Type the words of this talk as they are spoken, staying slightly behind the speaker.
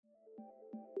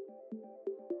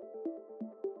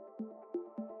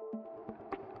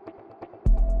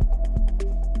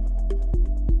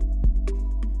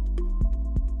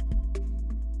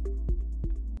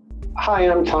Hi,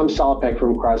 I'm Tom Salopek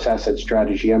from Cross Asset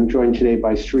Strategy. I'm joined today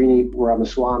by Srini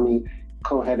Ramaswamy,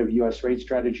 co-head of U.S. rate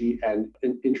strategy and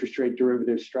interest rate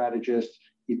derivative strategist,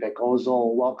 Ipek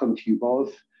Ozol. Welcome to you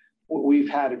both. We've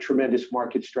had a tremendous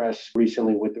market stress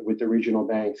recently with the regional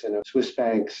banks and Swiss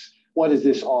banks. What is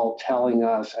this all telling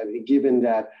us? I mean, given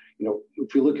that,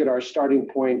 if we look at our starting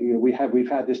point, we've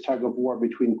had this tug of war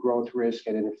between growth risk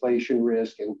and inflation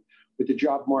risk, and with the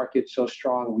job market so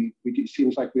strong, it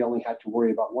seems like we only had to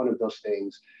worry about one of those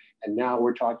things. And now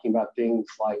we're talking about things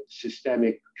like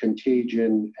systemic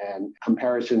contagion and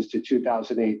comparisons to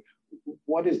 2008.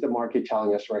 What is the market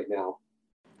telling us right now?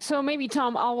 So maybe,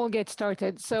 Tom, I will get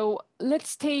started. So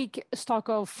let's take stock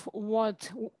of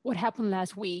what happened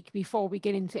last week before we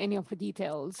get into any of the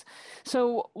details.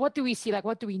 So what do we see?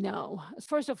 What do we know?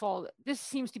 First of all, this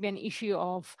seems to be an issue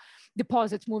of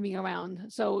deposits moving around.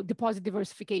 So deposit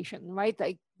diversification, right?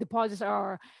 Like deposits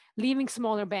are leaving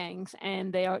smaller banks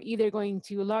and they are either going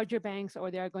to larger banks or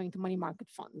they are going to money market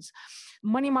funds.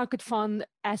 Money market fund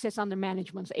assets under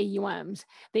management, AUMs,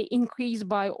 they increased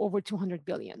by over 200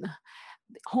 billion.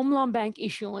 Home loan bank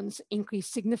issuance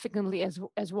increased significantly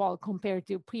as well compared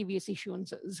to previous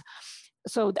issuances.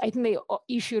 So I think they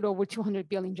issued over 200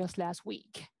 billion just last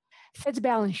week. Fed's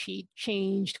balance sheet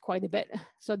changed quite a bit.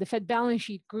 So the Fed balance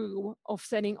sheet grew,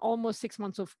 offsetting almost 6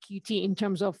 months of QT in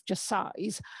terms of just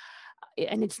size.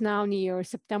 And it's now near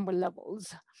September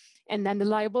levels. And then the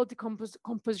liability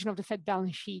composition of the Fed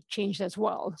balance sheet changed as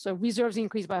well. So reserves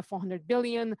increased by 400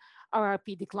 billion,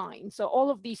 RRP declined. So all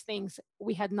of these things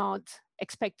we had not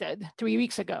expected 3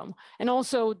 weeks ago. And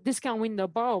also discount window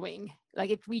borrowing,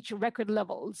 it reached record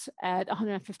levels at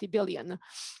 150 billion.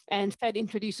 And Fed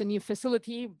introduced a new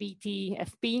facility,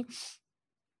 BTFP.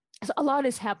 So a lot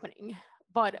is happening.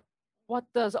 But what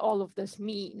does all of this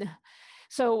mean?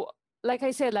 So like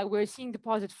I said, we're seeing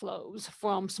deposit flows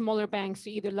from smaller banks to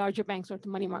either larger banks or to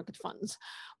money market funds.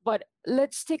 But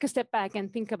let's take a step back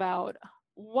and think about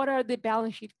what are the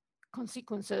balance sheet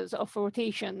consequences of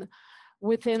rotation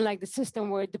within the system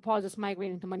where deposits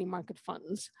migrate into money market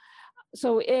funds.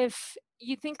 So if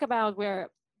you think about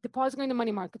where deposits go into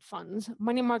money market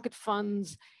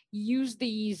funds use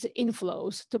these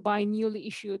inflows to buy newly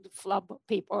issued FLUB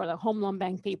paper or home loan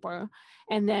bank paper,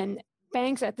 and then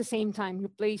banks at the same time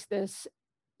replace this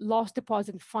lost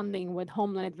deposit funding with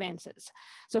home loan advances.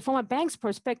 So from a bank's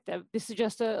perspective, this is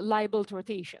just a liability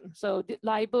rotation. So the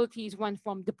liabilities went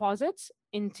from deposits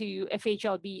into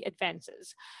FHLB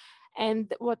advances.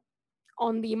 And what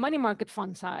on the money market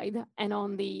fund side and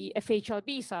on the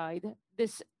FHLB side,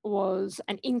 this was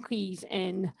an increase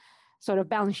in sort of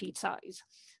balance sheet size.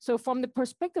 So from the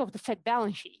perspective of the Fed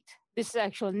balance sheet, this is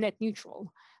actually net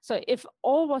neutral. So if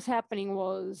all was happening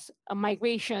was a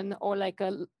migration or a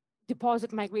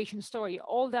deposit migration story,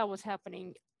 all that was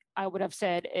happening, I would have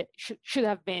said it should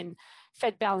have been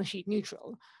Fed balance sheet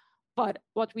neutral. But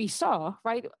what we saw,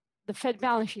 right, the Fed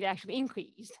balance sheet actually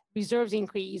increased, reserves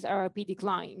increased, RRP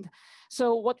declined.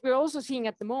 So what we're also seeing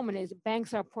at the moment is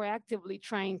banks are proactively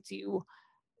trying to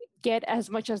get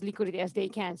as much as liquidity as they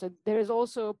can. So there is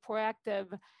also proactive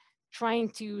trying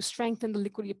to strengthen the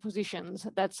liquidity positions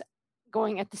that's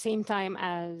going at the same time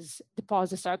as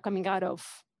deposits are coming out of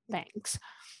banks.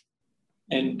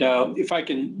 And if I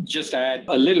can just add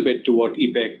a little bit to what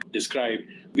Ipek described,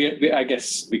 I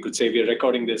guess we could say we're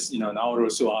recording this, an hour or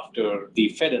so after the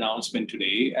Fed announcement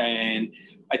today. And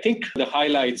I think the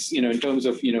highlights, in terms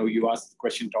of, you asked the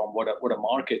question, Tom, what are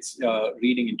markets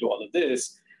reading into all of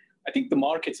this? I think the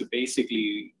markets are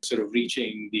basically sort of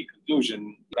reaching the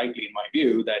conclusion, rightly in my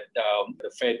view, that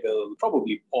the Fed will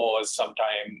probably pause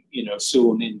sometime,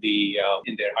 soon in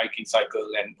their hiking cycle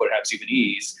and perhaps even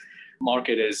ease.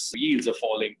 Market as yields are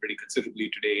falling pretty considerably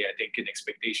today, I think in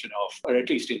expectation of, or at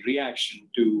least in reaction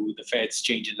to the Fed's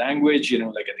change in language. I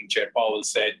think Chair Powell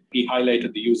said, he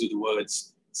highlighted the use of the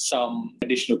words, some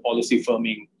additional policy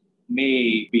firming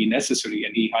may be necessary,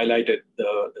 and he highlighted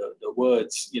the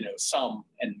words, some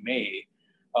and may.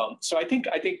 So I think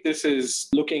this is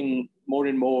looking more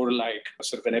and more like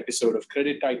sort of an episode of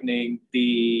credit tightening.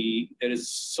 There is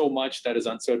so much that is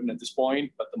uncertain at this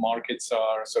point, but the markets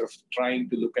are sort of trying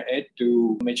to look ahead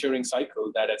to a maturing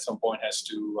cycle that at some point has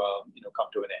to come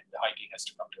to an end. The hiking has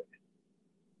to come to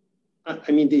an end.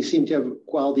 I mean, they seem to have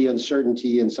quelled the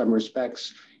uncertainty in some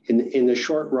respects in the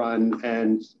short run,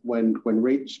 and when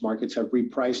rates markets have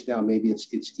repriced now, maybe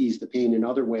it's eased the pain in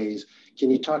other ways. Can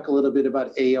you talk a little bit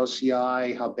about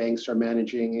AOCI, how banks are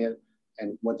managing it,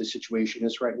 and what the situation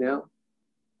is right now?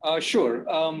 Sure.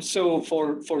 So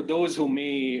for those who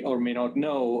may or may not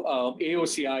know,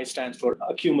 AOCI stands for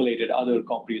Accumulated Other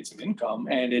Comprehensive Income,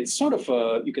 and it's sort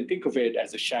of you can think of it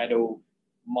as a shadow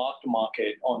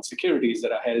mark-to-market on securities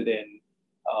that are held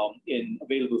in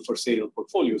available for sale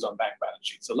portfolios on bank balance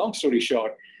sheets. So long story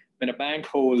short, when a bank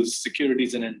holds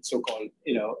securities in a so-called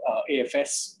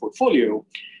AFS portfolio,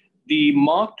 the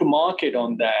mark-to-market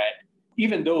on that,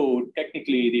 even though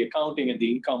technically the accounting and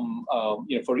the income,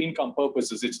 for income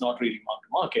purposes, it's not really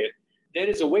mark-to-market, there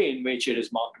is a way in which it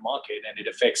is mark-to-market and it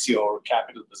affects your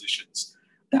capital positions.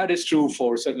 That is true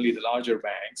for certainly the larger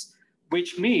banks,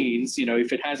 which means,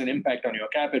 if it has an impact on your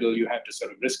capital, you have to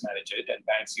sort of risk manage it. And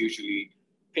banks usually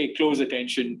pay close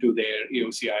attention to their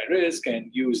AOCI risk and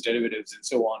use derivatives and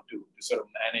so on to sort of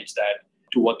manage that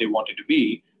to what they want it to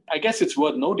be. I guess it's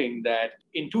worth noting that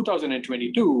in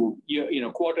 2022,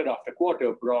 quarter after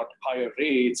quarter brought higher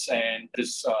rates and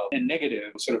this and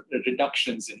negative sort of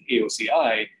reductions in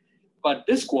AOCI. But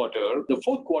this quarter, the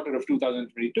fourth quarter of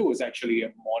 2022, is actually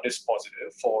a modest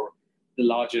positive for the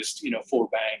largest, 4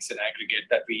 banks in aggregate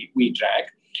that we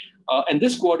track. And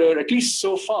this quarter, at least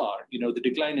so far, the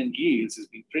decline in yields has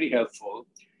been pretty helpful.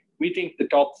 We think the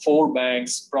top 4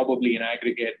 banks probably in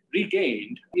aggregate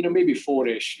regained, maybe 4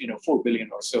 billion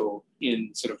or so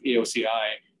in sort of AOCI.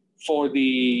 For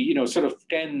the, sort of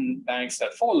 10 banks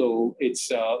that follow, it's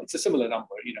a similar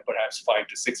number, perhaps 5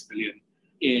 to 6 billion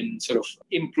in sort of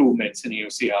improvements in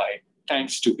AOCI,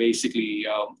 thanks to basically,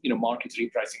 market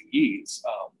repricing yields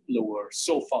lower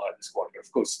so far this quarter.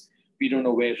 Of course, we don't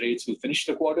know where rates will finish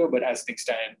the quarter, but as things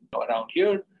stand around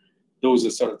here, those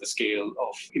are sort of the scale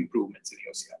of improvements in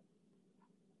AOCI.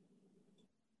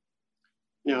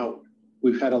 Now,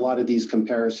 we've had a lot of these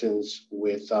comparisons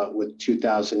with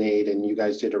 2008, and you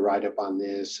guys did a write-up on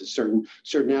this.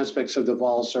 Certain aspects of the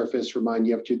vol surface remind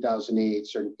you of 2008,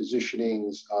 certain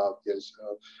positionings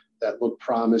that look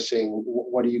promising.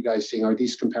 What are you guys seeing? Are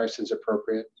these comparisons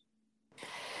appropriate?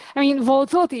 I mean,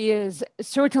 volatility is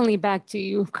certainly back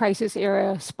to crisis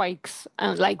era spikes.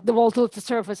 Like the volatility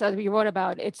surface, as we wrote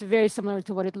about, it's very similar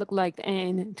to what it looked like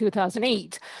in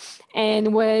 2008.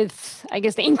 And with, I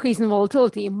guess, the increase in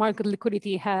volatility, market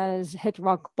liquidity has hit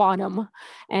rock bottom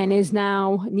and is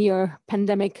now near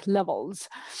pandemic levels.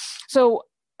 So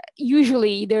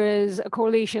usually there is a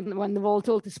correlation when the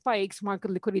volatility spikes,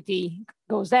 market liquidity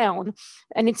goes down.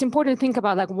 And it's important to think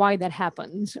about like why that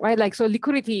happens, right? Like, so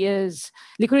liquidity in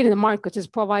the markets is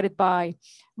provided by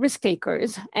risk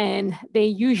takers, and they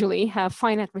usually have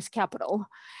finite risk capital.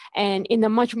 And in a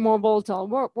much more volatile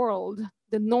world,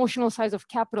 the notional size of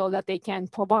capital that they can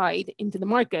provide into the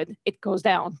market, it goes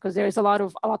down because there's a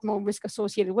lot more risk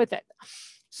associated with it.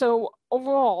 So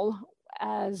overall,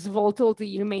 as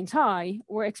volatility remains high,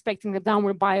 we're expecting a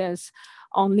downward bias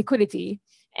on liquidity.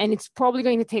 And it's probably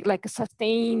going to take like a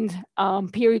sustained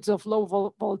periods of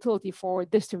low volatility for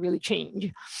this to really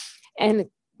change. And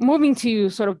moving to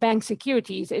sort of bank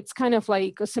securities, it's kind of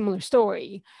like a similar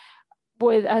story.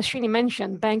 With, as Srini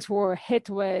mentioned, banks were hit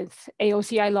with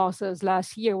AOCI losses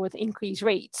last year with increased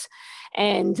rates.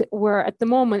 And we're at the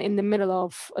moment in the middle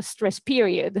of a stress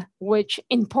period, which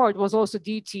in part was also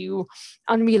due to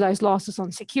unrealized losses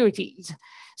on securities.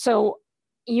 So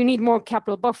you need more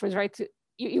capital buffers, right?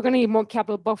 You're going to need more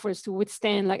capital buffers to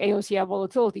withstand like AOCI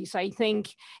volatility. So I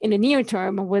think in the near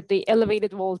term, with the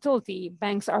elevated volatility,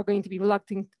 banks are going to be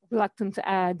reluctant to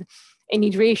add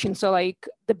any duration. So like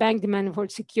the bank demand for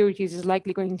securities is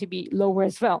likely going to be lower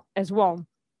as well.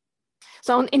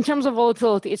 So in terms of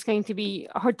volatility, it's going to be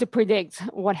hard to predict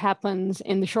what happens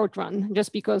in the short run,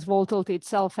 just because volatility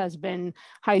itself has been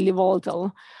highly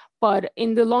volatile. But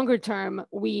in the longer term,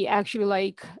 we actually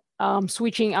like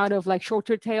switching out of like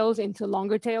shorter tails into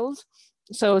longer tails.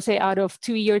 So say out of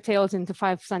 2-year tails into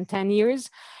 5 and 10 years.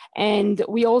 And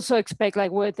we also expect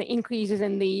like with the increases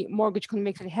in the mortgage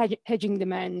convexity hedging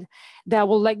demand, that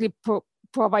will likely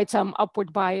provide some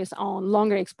upward bias on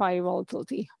longer expiry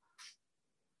volatility.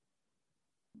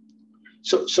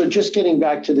 So just getting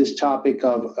back to this topic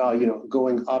of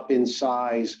going up in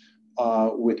size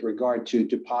with regard to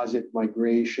deposit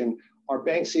migration, are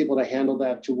banks able to handle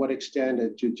that? To what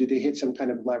extent? Do they hit some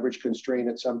kind of leverage constraint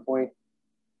at some point?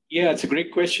 Yeah, it's a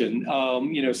great question.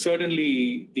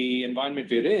 Certainly the environment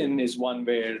we're in is one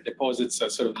where deposits are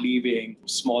sort of leaving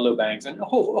smaller banks, and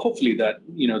hopefully that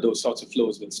those sorts of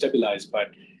flows will stabilize. But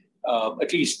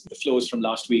at least the flows from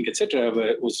last week, et cetera,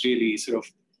 was really sort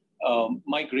of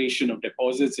migration of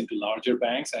deposits into larger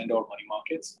banks and or money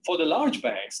markets. For the large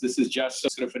banks, this is just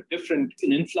sort of an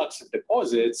influx of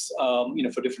deposits,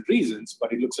 for different reasons,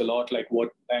 but it looks a lot like what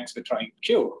banks were trying to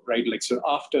cure, right? Like, so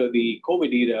after the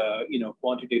COVID era,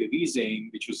 quantitative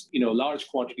easing, which was, large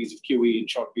quantities of QE in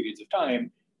short periods of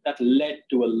time, that led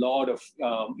to a lot of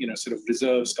sort of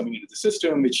reserves coming into the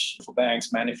system, which for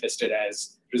banks manifested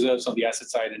as reserves on the asset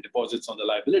side and deposits on the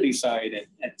liability side,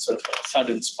 and sort of a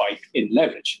sudden spike in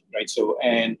leverage, right? So,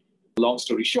 and long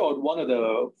story short, one of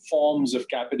the forms of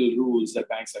capital rules that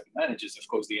banks have to manage is, of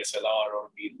course, the SLR or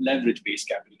the leverage-based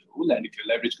capital rule. And if your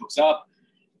leverage goes up,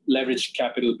 leverage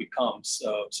capital becomes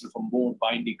sort of a more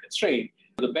binding constraint.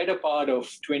 The better part of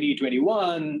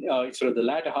 2021, sort of the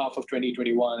latter half of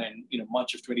 2021 and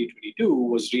much of 2022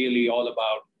 was really all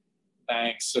about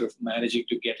banks sort of managing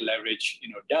to get leverage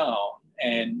down.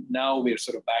 And now we're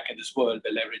sort of back in this world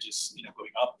where leverage is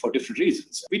going up for different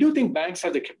reasons. We do think banks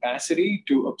have the capacity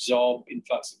to absorb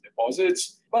influx of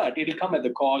deposits, but it'll come at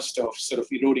the cost of sort of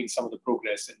eroding some of the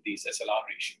progress in these SLR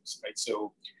ratios, right?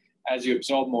 So as you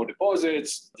absorb more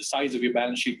deposits, the size of your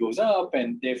balance sheet goes up,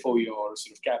 and therefore your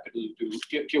sort of capital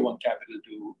to tier one capital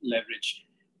to leverage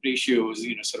ratios,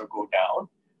 sort of go down.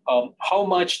 How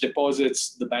much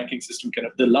deposits the banking system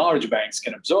the large banks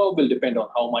can absorb will depend on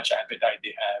how much appetite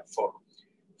they have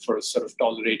for sort of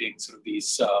tolerating sort of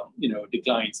these,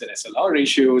 declines in SLR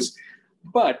ratios.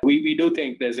 But we do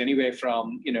think there's anywhere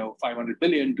from, 500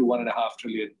 billion to 1.5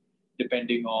 trillion,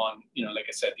 depending on, like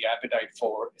I said, the appetite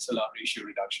for SLR ratio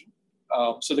reduction.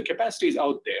 So the capacity is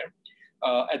out there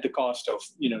at the cost of,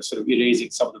 sort of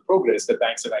erasing some of the progress that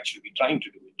banks have actually been trying to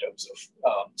do in terms of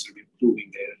sort of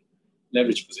improving their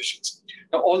leverage positions.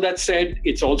 Now, all that said,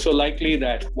 it's also likely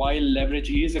that while leverage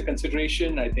is a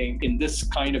consideration, I think in this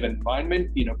kind of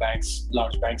environment,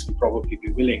 large banks will probably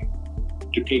be willing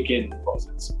to take in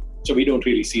deposits. So we don't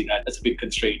really see that as a big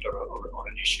constraint or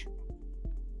an issue.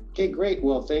 Okay, great.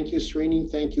 Well, thank you,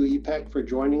 Srini. Thank you, Ipek, for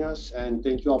joining us. And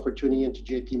thank you all for tuning in to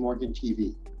JP Morgan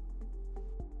TV.